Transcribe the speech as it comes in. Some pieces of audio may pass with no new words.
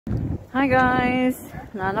Hi guys!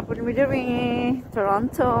 Nanapod mi diri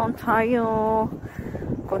Toronto, Ontario.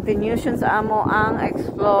 Continuation sa amo ang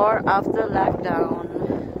explore after lockdown.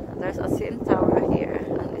 There's a CN Tower here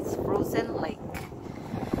and it's frozen lake.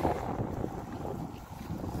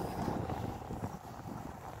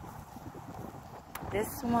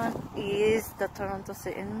 This one is the Toronto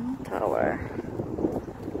CN Tower.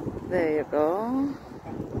 There you go.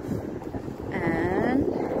 And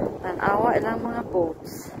tanawa ilang mga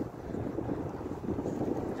boats.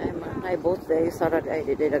 Ay boats dahil sarad ay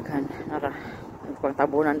didaghan. Nara, nagpang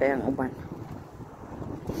tabunan dahil ang uban.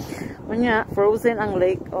 Unya, frozen ang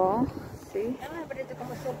lake, oh. See?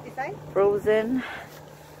 Frozen.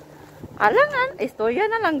 Alangan, istorya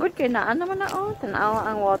na lang good kay naan naman na, oh. Tanawa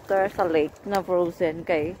ang water sa lake na frozen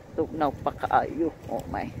kay tugnaw pa kaayo. Oh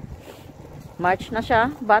my. March na siya,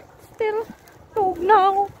 but still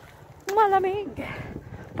tugnaw. Malamig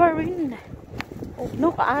pa rin.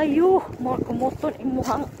 Tugnaw kaayo. Kumuton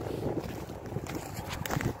imuhang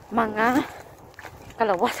mga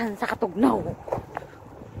kalawasan sa katugnaw.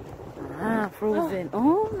 Frozen.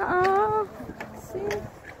 Oh, see?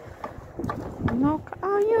 Tugnaw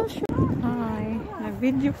kaayo siya. Ay,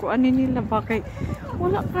 nag-video ko ani nila bakay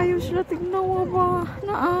wala kayo sila tignawa ba?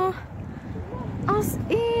 As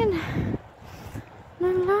in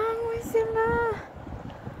nalangoy sila.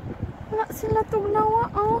 Wala sila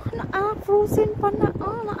tugnawa. Oh, frozen pa na.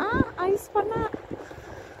 Oh, ice pa na.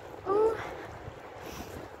 Oh.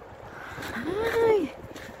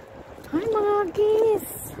 Ay mga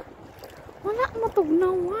gis. Wala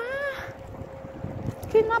matugnawa.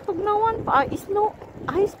 Kinatugnawan pa.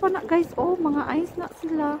 Ice pa na guys. Oh, mga ice na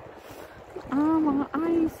sila. Mga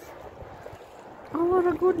ice.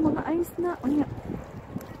 Wala good. Mga ice na.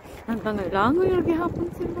 Langoy lagi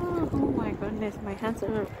hapon sila. Oh my goodness. My hands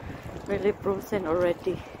are really frozen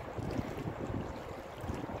already.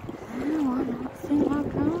 Wala sila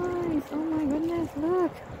guys. Oh my goodness.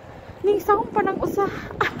 Look. Ning sound pa ng usa.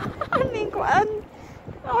 Ning kuan.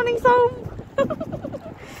 Ning sound.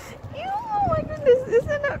 Oh my goodness.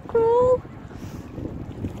 Isn't that cool?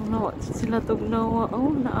 Wala sila tugnawa.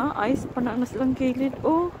 Oh, ice pa na silang kilid.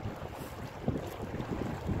 Oh.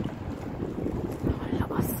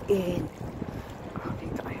 Wala as in. Grabe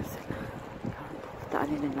tayo sila. Taan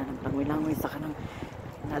nila na ng langoy-langoy sa kanang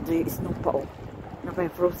nadri snow pa oh. Napay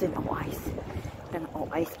frozen ang ice. Kanang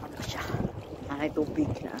ice pa na siya. Nanay tubig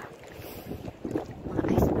na. Mga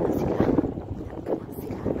ice pa na sila. Dagkan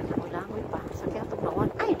sila. Langoy-langoy pa. Sa kaya tugnawan.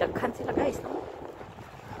 Ay, dagkan sila guys. No?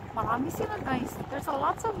 Marami sila guys. There's a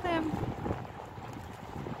lots of them.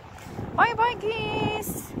 Bye bye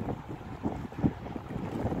guys.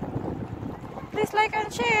 Please like and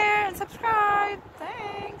share and subscribe.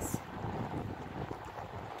 Thanks.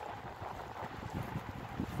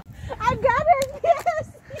 I got it. Yes.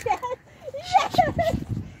 Yes. Yes.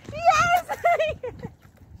 Yes.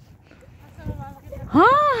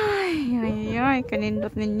 Ay,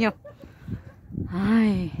 kanindot ninyo.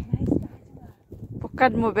 Ay.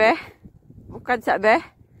 Bukad mo be? Bukad sa be?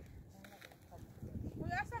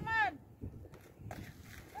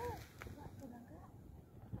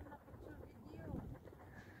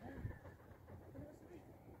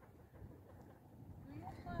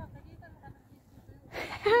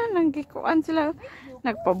 Nanggikuan sila.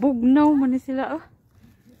 Nagpabugnaw man sila. Oh.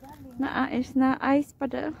 Na ice pa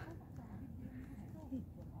daw.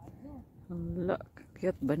 Hala,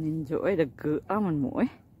 kakiyat ba ninyo? Ay, nag-aaman mo eh.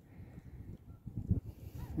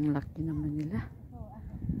 Ang laki naman nila.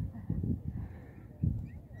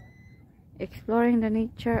 Exploring the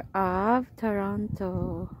nature of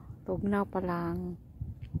Toronto. Tugnaw pa lang.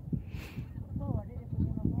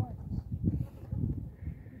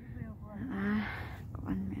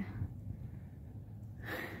 Kuan mo.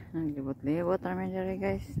 Naglibot-libot naman dyan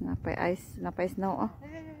guys. Napay snow oh.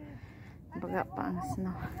 Baga pa ang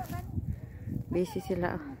snow. Busy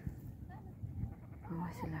sila oh.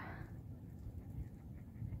 Sila.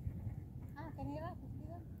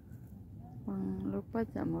 Pang lupad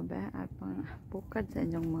sa mo be at pang bukad sa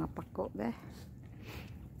inyong mga pako be.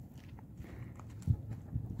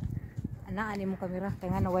 Ani mo kamera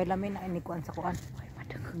kaya nga naway lamin na ini kuan sa kuan.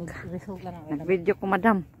 Result lang ang nag-video ko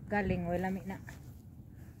madam. Galing way lamin na.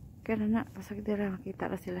 Kaya na pasag dira makita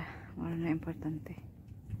ra sila. Wala na importante.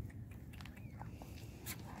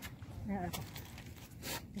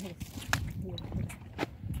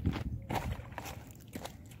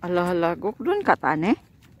 Ala guk doon ka tane.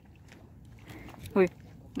 Uy,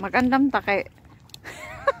 magandam ta kay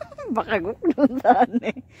baka guk doon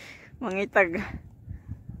tane. Mangitag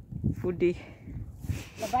foodie.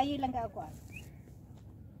 Labayo lang ka ako.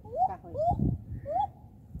 Kahoy.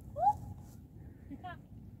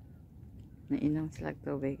 Nainom sila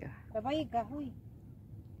tubig ah. Sabay ka, huy.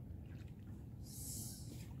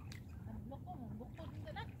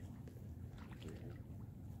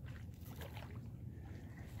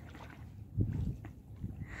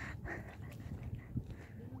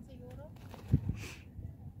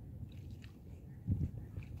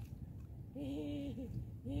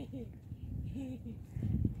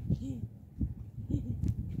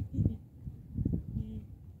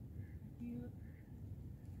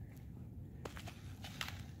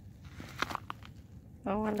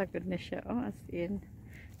 Oh, wala good na siya. Oh, as in.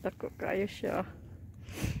 Dako kayo siya.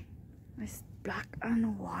 It's black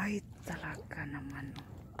and white talaga naman.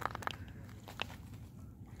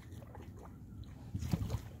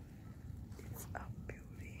 It's a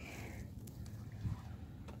beauty.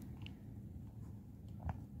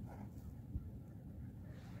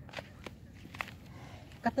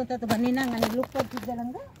 Katong ba nina nga naglupad sa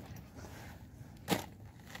dalangga?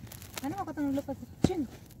 Ano ako katong naglupad sa chin?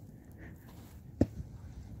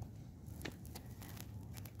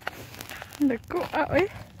 Dako, oy.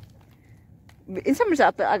 Insa man sa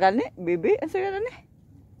ato agani, baby? Asa gani?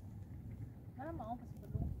 Ano mao pa sa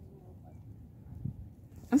balong?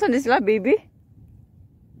 Ansa ni sila, baby?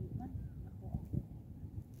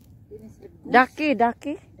 Daki.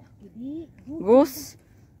 Daki. Goose.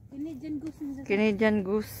 Canadian goose ni sa. Canadian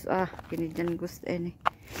goose. Ah, Canadian goose ini.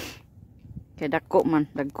 Kay dako man,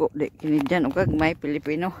 dagko di Canadian ug kag may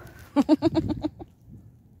Pilipino.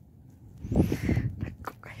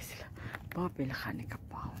 Dako kay sila. Ba pila ka ni ka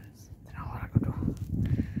pounds. Tanawara ko do.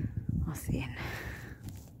 As in.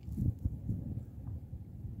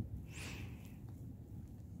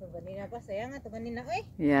 So ganina pa sayang ato ganina oy.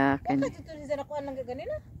 Yeah, Baka dito ni sa nakuan lang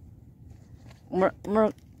ganina.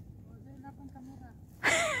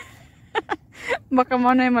 Baka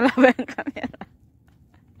mo na yung malabay ang camera.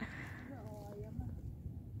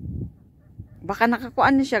 Baka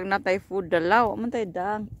nakakuan niya siya na tayo food dalaw. Man tayo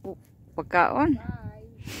dang pagkaon.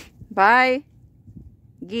 Bye.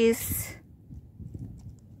 Gis.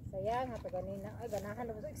 Sayang ato ganina. Ay ganahan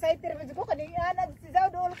na. Excited man ko kanina si Zao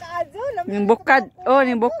dool ka azo. Ning bukad. Oh,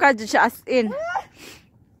 ning bukad siya as in.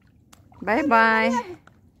 Bye bye.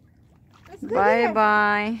 Bye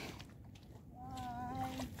bye.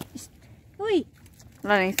 Uy.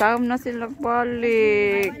 Wala nang sawam na sila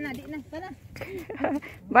balik. Na di na. Kana.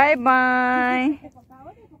 Bye bye.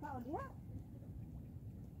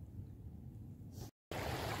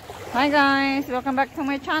 Hi guys, welcome back to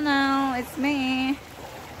my channel. It's me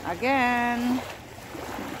again.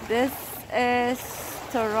 This is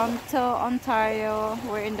Toronto, Ontario.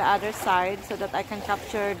 We're in the other side so that I can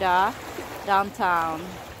capture the downtown.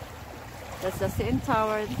 That's the CN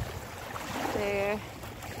Tower there.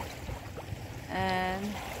 And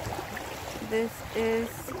this is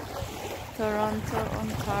Toronto,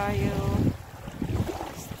 Ontario.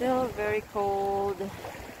 Still very cold.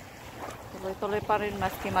 Tuloy-tuloy pa rin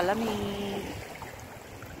maski malamig.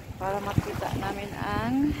 Para makita namin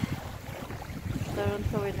ang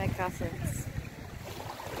Toronto with my cousins.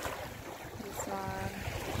 This one.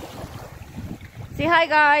 Say hi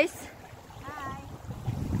guys! Hi.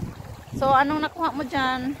 So anong nakuha mo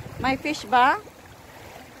dyan? May fish ba?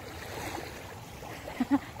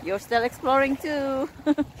 You're still exploring too.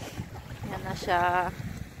 Yan na siya.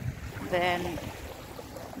 Then,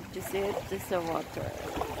 you see it? This is the water.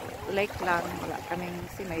 Lake lang. Wala kaming,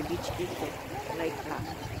 see may beach dito. Lake lang.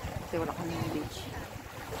 Kasi wala kaming beach.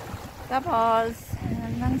 Tapos,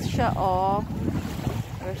 yan lang siya oh.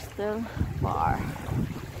 We're still far.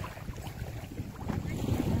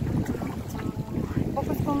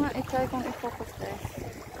 Focus ko nga. I-try kong i-focus guys.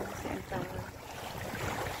 Kasi yung tower.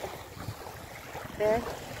 There.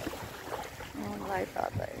 Oh, light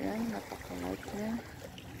ata yan. Napaka-light niya.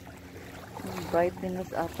 Yung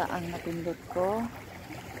brightness ata ang napindot ko.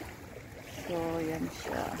 So, yan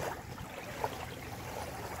siya.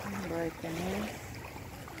 Yung brightness.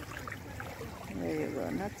 There you go.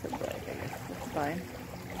 Not so bright, I guess. That's fine.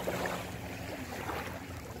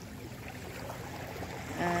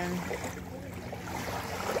 And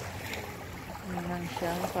yan lang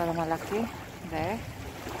siya para malaki. There.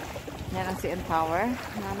 Yan ang CN Tower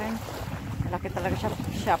namin. Malaki talaga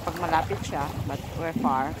siya pag malapit siya. But we're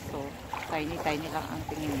far. So, tiny lang ang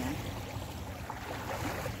tingin niya.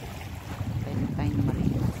 Tiny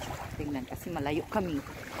maliit. Tingnan kasi malayo kami.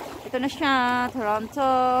 Ito na siya.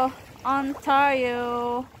 Toronto,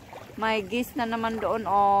 Ontario. May geese na naman doon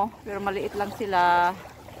oh. Pero maliit lang sila.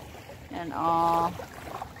 Yan oh.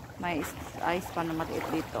 May ice pa na maliit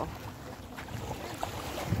dito.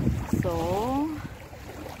 So,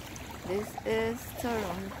 This is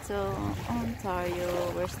Toronto,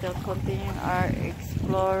 Ontario. We're still continuing our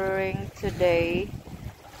exploring today.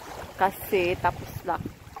 Kasi tapos na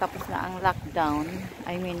ang lockdown.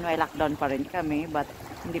 I mean, may lockdown pa rin kami, but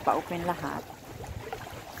hindi pa open lahat.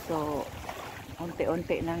 So,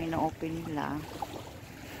 unti-unti nang ino-open nila.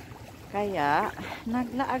 Kaya,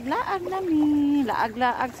 naglaag-laag nami.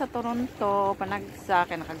 Laag-laag sa Toronto. Panagsa,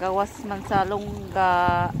 kaya nakagawas man sa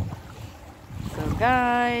lungga. So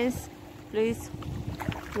guys, please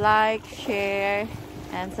like, share,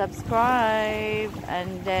 and subscribe.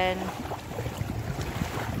 And then,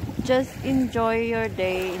 just enjoy your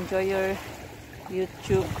day. Enjoy your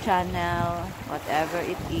YouTube channel, whatever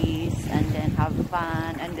it is. And then have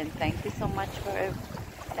fun. And then thank you so much for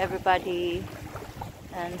everybody.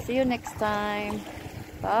 And see you next time.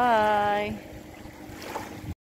 Bye.